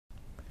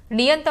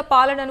నియంత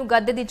పాలనను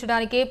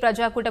గద్దెదించడానికే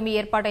ప్రజాకూటమి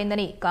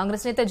ఏర్పాటైందని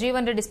కాంగ్రెస్ నేత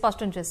జీవన్ రెడ్డి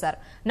స్పష్టం చేశారు.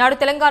 నాడు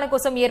తెలంగాణ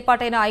కోసం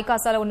ఏర్పాటైన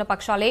ఐకాసాలో ఉన్న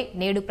పక్షాలే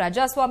నేడు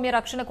ప్రజాస్వామ్య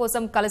రక్షణ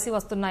కోసం కలిసి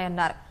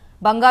వస్తున్నాయన్నారు.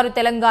 బంగారు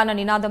తెలంగాణ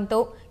నినాదంతో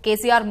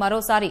కేసీఆర్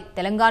మరోసారి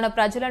తెలంగాణ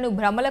ప్రజలను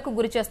భ్రమలకు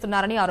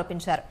గురిచేస్తున్నారని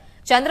ఆరోపించారు.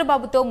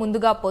 చంద్రబాబుతో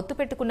ముందుగా పొత్తు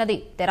పెట్టుకున్నది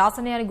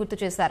తెరాసనే అని గుర్తు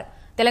చేశారు.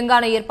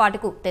 తెలంగాణ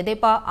ఏర్పాటుకు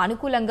తెదేపా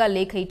అనుకూలంగా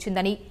లేఖ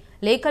ఇచ్చిందని,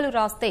 లేఖలు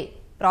రాస్తే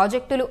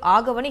ప్రాజెక్టులు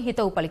ఆగవని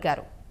హితవు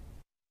పలికారు.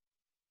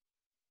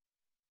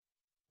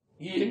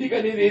 ఈ ఎన్నిక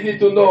అనేది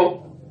ఏదైతుందో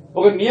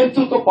ఒక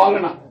నియంత్రిత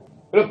పాలన,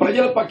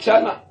 ప్రజల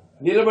పక్షాన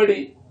నిలబడి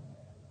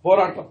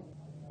పోరాటం,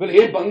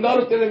 ఏ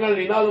బంగారు తెలంగాణ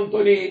నినాదంతో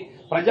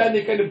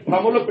ప్రజానీకాన్ని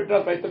భ్రమలో పెట్టే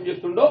ప్రయత్నం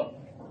చేస్తుండో,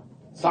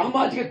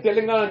 సామాజిక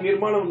తెలంగాణ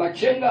నిర్మాణం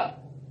లక్ష్యంగా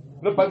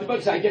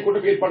ప్రతిపక్ష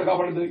ఐక్యకూటమి ఏర్పాటు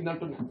కావడం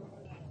జరిగిందంటున్నా.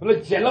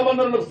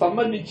 జలవనరులకు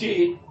సంబంధించి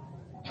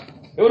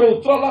ఎవరు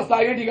ఉత్తరాల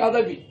సాగేటి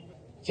కాదవి.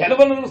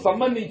 జలవనరులకు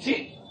సంబంధించి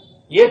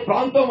ఏ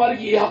ప్రాంతం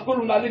వారికి ఏ హక్కులు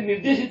ఉండాలి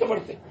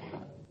నిర్దేశించబడతాయి.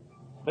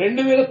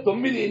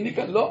 2009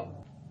 ఎన్నికల్లో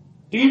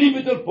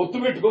టీడీపీతో పొత్తు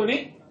పెట్టుకుని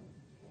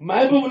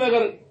మహబూబ్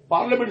నగర్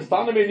పార్లమెంట్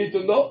స్థానం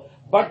ఏదైతుందో,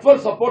 but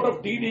for support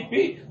of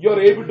TDP you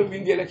are able to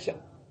win the election.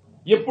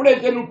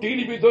 ఎప్పుడైతే నువ్వు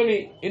టీడీపీతోని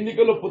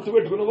ఎన్నికల్లో పొత్తు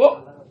పెట్టుకున్నావో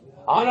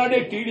ఆనాడే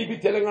టీడీపీ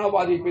తెలంగాణ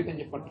వాది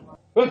అయిపోయిందని చెప్పండి.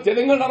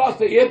 తెలంగాణ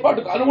రాష్ట్ర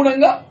ఏర్పాటుకు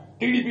అనుగుణంగా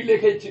టీడీపీ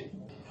లేఖ ఇచ్చింది.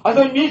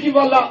 అసలు మీకు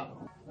ఇవాళ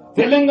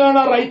తెలంగాణ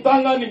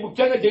రైతాంగాన్ని,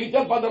 ముఖ్యంగా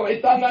జగిత్యాల ప్రాంత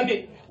రైతాంగాన్ని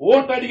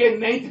ఓటు అడిగే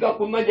నైతిక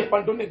ఉందని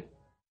చెప్పంటున్నాను.